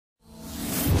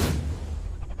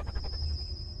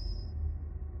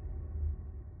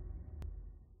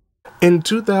In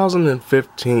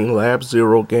 2015, Lab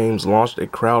Zero Games launched a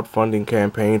crowdfunding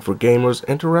campaign for gamers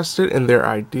interested in their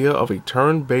idea of a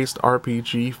turn-based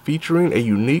RPG featuring a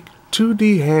unique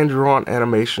 2D hand-drawn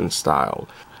animation style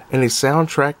and a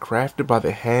soundtrack crafted by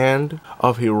the hand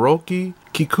of Hiroki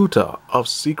Kikuta of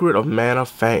Secret of Mana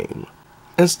fame.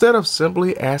 Instead of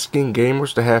simply asking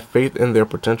gamers to have faith in their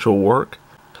potential work,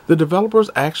 the developers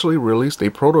actually released a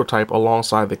prototype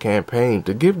alongside the campaign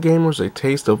to give gamers a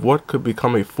taste of what could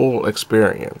become a full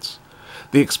experience.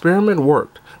 The experiment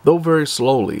worked, though very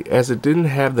slowly, as it didn't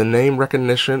have the name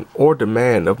recognition or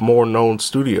demand of more known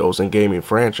studios and gaming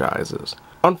franchises.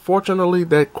 Unfortunately,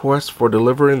 that quest for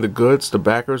delivering the goods to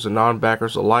backers and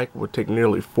non-backers alike would take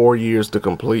nearly 4 years to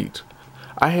complete.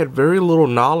 I had very little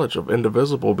knowledge of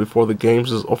Indivisible before the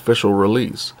game's official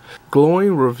release.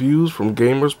 Glowing reviews from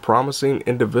gamers promising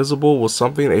Indivisible was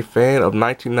something a fan of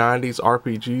 1990s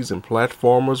RPGs and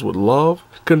platformers would love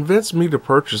convinced me to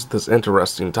purchase this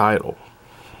interesting title.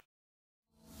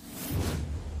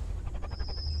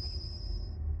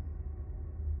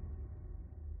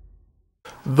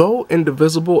 Though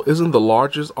Indivisible isn't the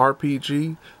largest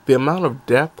RPG, the amount of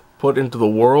depth put into the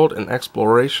world and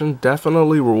exploration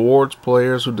definitely rewards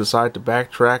players who decide to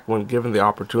backtrack when given the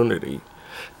opportunity.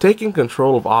 Taking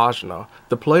control of Ajna,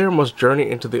 the player must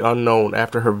journey into the unknown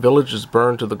after her village is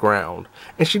burned to the ground,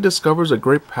 and she discovers a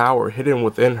great power hidden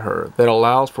within her that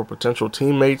allows for potential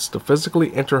teammates to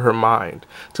physically enter her mind,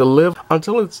 to live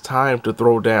until it's time to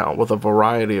throw down with a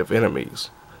variety of enemies.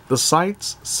 The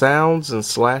sights, sounds, and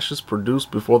slashes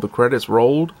produced before the credits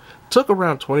rolled took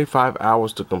around 25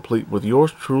 hours to complete, with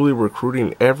yours truly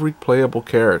recruiting every playable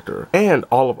character and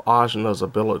all of Ajna's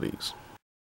abilities.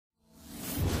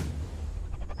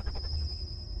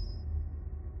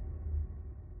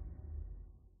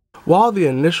 While the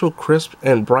initial crisp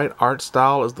and bright art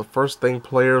style is the first thing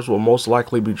players will most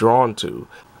likely be drawn to,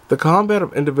 the combat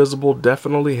of Indivisible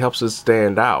definitely helps it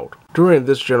stand out during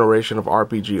this generation of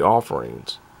RPG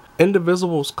offerings.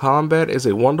 Indivisible's combat is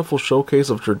a wonderful showcase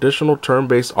of traditional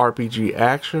turn-based RPG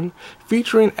action,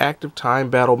 featuring active time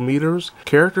battle meters,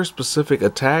 character-specific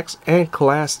attacks and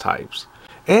class types,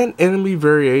 and enemy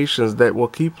variations that will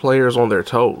keep players on their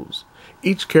toes.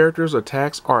 Each character's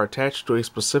attacks are attached to a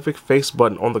specific face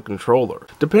button on the controller,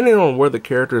 depending on where the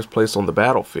character is placed on the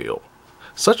battlefield,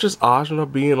 such as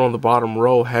Ajna being on the bottom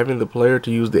row, having the player to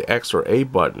use the X or A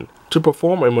button to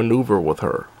perform a maneuver with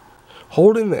her.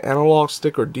 Holding the analog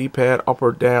stick or D-pad up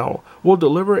or down will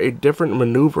deliver a different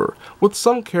maneuver, with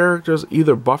some characters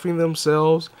either buffing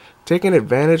themselves, taking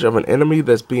advantage of an enemy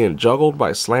that's being juggled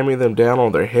by slamming them down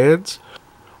on their heads,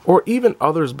 or even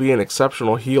others being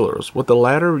exceptional healers, with the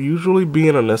latter usually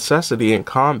being a necessity in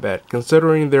combat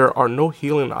considering there are no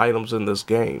healing items in this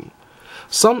game.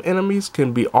 Some enemies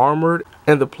can be armored,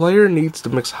 and the player needs to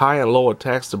mix high and low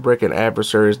attacks to break an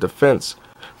adversary's defense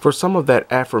for some of that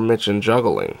aforementioned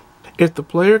juggling. If the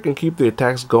player can keep the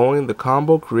attacks going, the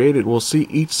combo created will see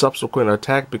each subsequent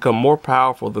attack become more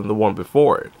powerful than the one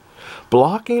before it.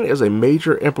 Blocking is a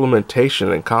major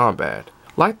implementation in combat.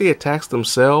 Like the attacks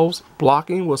themselves,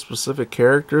 blocking with specific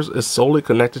characters is solely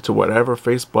connected to whatever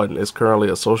face button is currently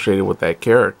associated with that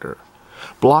character.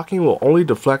 Blocking will only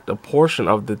deflect a portion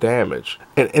of the damage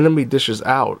an enemy dishes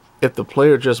out if the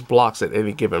player just blocks at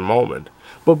any given moment.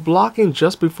 But blocking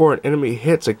just before an enemy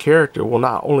hits a character will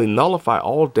not only nullify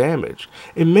all damage,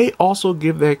 it may also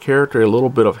give that character a little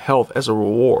bit of health as a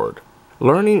reward.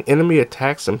 Learning enemy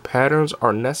attacks and patterns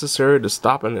are necessary to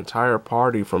stop an entire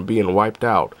party from being wiped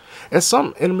out, as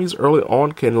some enemies early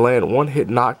on can land one-hit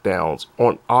knockdowns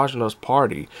on Ajna's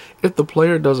party if the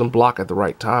player doesn't block at the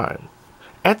right time.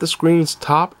 At the screen's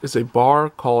top is a bar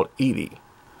called Edie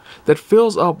that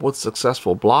fills up with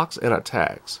successful blocks and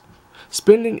attacks.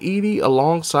 Spending Edie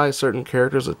alongside certain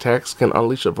characters' attacks can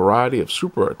unleash a variety of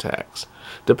super attacks,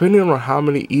 depending on how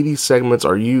many Edie segments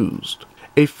are used.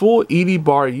 A full Edie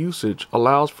bar usage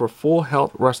allows for full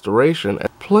health restoration,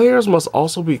 and players must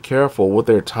also be careful with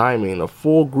their timing of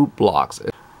full group blocks,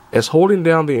 as holding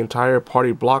down the entire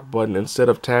party block button instead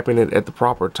of tapping it at the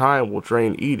proper time will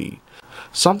drain Edie,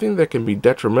 something that can be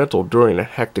detrimental during a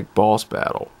hectic boss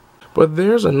battle. But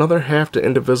there's another half to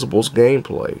Indivisible's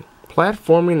gameplay.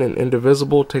 Platforming in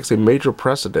Indivisible takes a major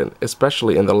precedent,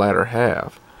 especially in the latter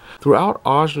half. Throughout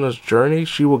Ajna's journey,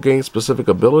 she will gain specific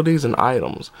abilities and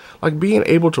items, like being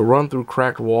able to run through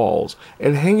cracked walls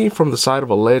and hanging from the side of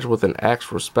a ledge with an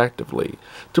axe respectively,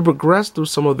 to progress through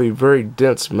some of the very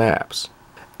dense maps.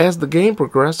 As the game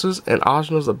progresses and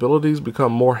Ajna's abilities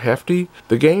become more hefty,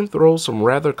 the game throws some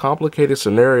rather complicated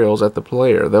scenarios at the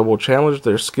player that will challenge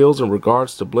their skills in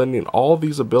regards to blending all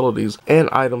these abilities and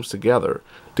items together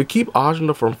to keep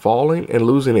Ajna from falling and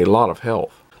losing a lot of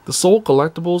health. The The soul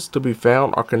collectibles to be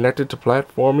found are connected to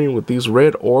platforming, with these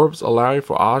red orbs allowing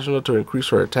for Ajna to increase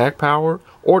her attack power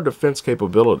or defense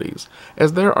capabilities,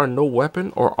 as there are no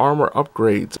weapon or armor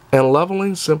upgrades, and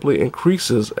leveling simply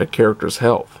increases a character's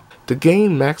health. To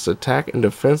gain max attack and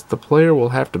defense, the player will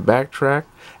have to backtrack,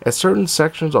 as certain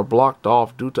sections are blocked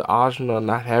off due to Ajna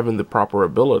not having the proper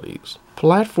abilities.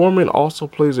 Platforming also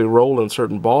plays a role in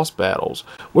certain boss battles,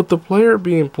 with the player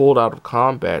being pulled out of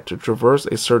combat to traverse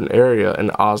a certain area in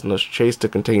Ajna's chase to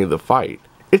continue the fight.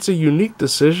 It's a unique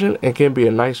decision and can be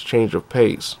a nice change of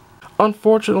pace.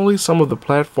 Unfortunately, some of the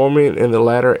platforming in the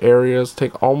latter areas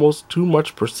take almost too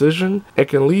much precision and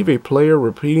can leave a player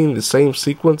repeating the same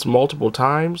sequence multiple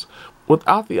times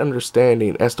without the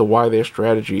understanding as to why their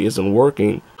strategy isn't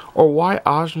working, or why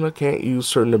Ajna can't use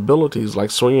certain abilities like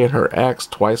swinging her axe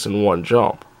twice in one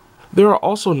jump. There are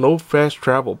also no fast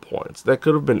travel points that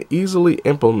could have been easily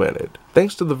implemented,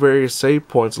 thanks to the various save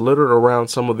points littered around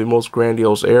some of the most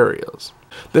grandiose areas.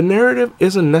 The narrative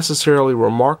isn't necessarily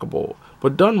remarkable,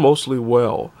 but done mostly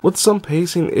well, with some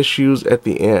pacing issues at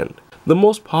the end. The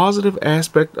most positive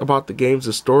aspect about the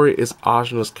game's story is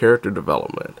Ajna's character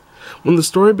development. When the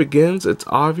story begins, it's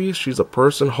obvious she's a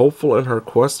person hopeful in her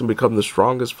quest to become the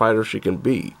strongest fighter she can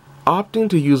be, opting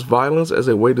to use violence as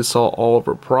a way to solve all of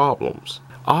her problems.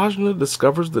 Ajna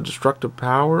discovers the destructive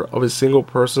power of a single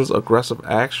person's aggressive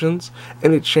actions,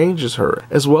 and it changes her,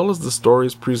 as well as the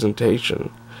story's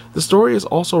presentation. The story is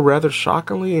also rather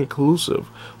shockingly inclusive,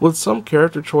 with some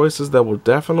character choices that will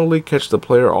definitely catch the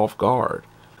player off guard.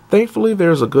 Thankfully,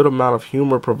 there's a good amount of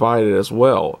humor provided as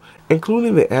well,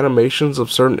 including the animations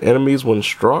of certain enemies when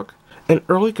struck, and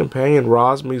early companion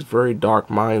Razmi's very dark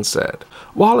mindset.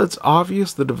 While it's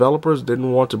obvious the developers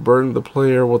didn't want to burden the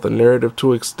player with a narrative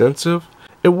too extensive,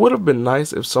 it would have been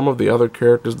nice if some of the other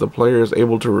characters the player is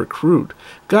able to recruit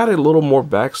got a little more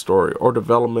backstory or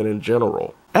development in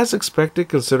general. As expected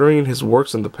considering his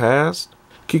works in the past,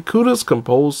 Kikuta's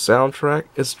composed soundtrack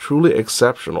is truly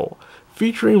exceptional,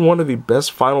 featuring one of the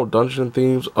best final dungeon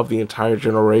themes of the entire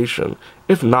generation,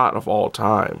 if not of all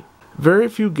time. Very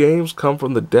few games come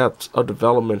from the depths of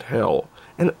development hell,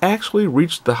 and actually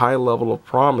reach the high level of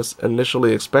promise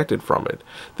initially expected from it,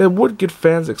 that would get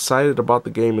fans excited about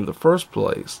the game in the first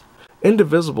place.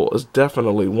 Indivisible is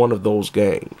definitely one of those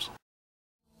games.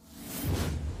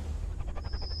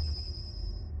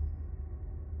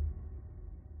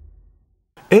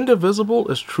 Indivisible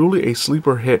is truly a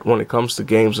sleeper hit when it comes to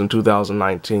games in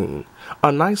 2019.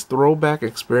 A nice throwback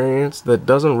experience that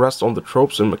doesn't rest on the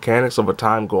tropes and mechanics of a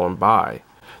time gone by.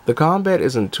 The combat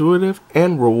is intuitive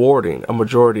and rewarding a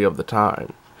majority of the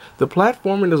time. The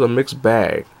platforming is a mixed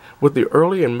bag, with the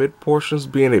early and mid portions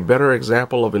being a better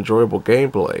example of enjoyable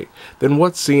gameplay than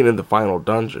what's seen in the final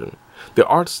dungeon. The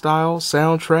art style,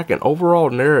 soundtrack, and overall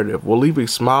narrative will leave a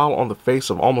smile on the face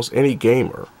of almost any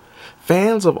gamer.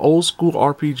 Fans of old school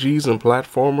RPGs and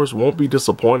platformers won't be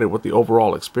disappointed with the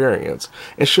overall experience,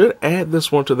 and should add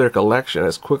this one to their collection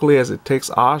as quickly as it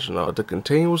takes Ajna to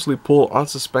continuously pull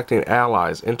unsuspecting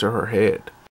allies into her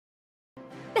head.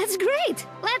 That's great!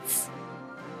 Let's...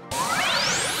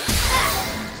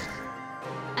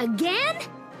 Again?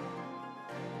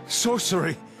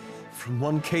 Sorcery! From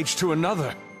one cage to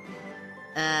another.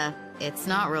 It's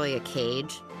not really a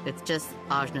cage. It's just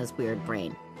Ajna's weird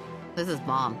brain. This is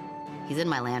Mom. He's in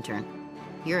my lantern.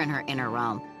 You're in her inner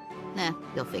realm.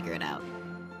 You'll figure it out.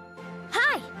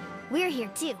 Hi! We're here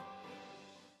too.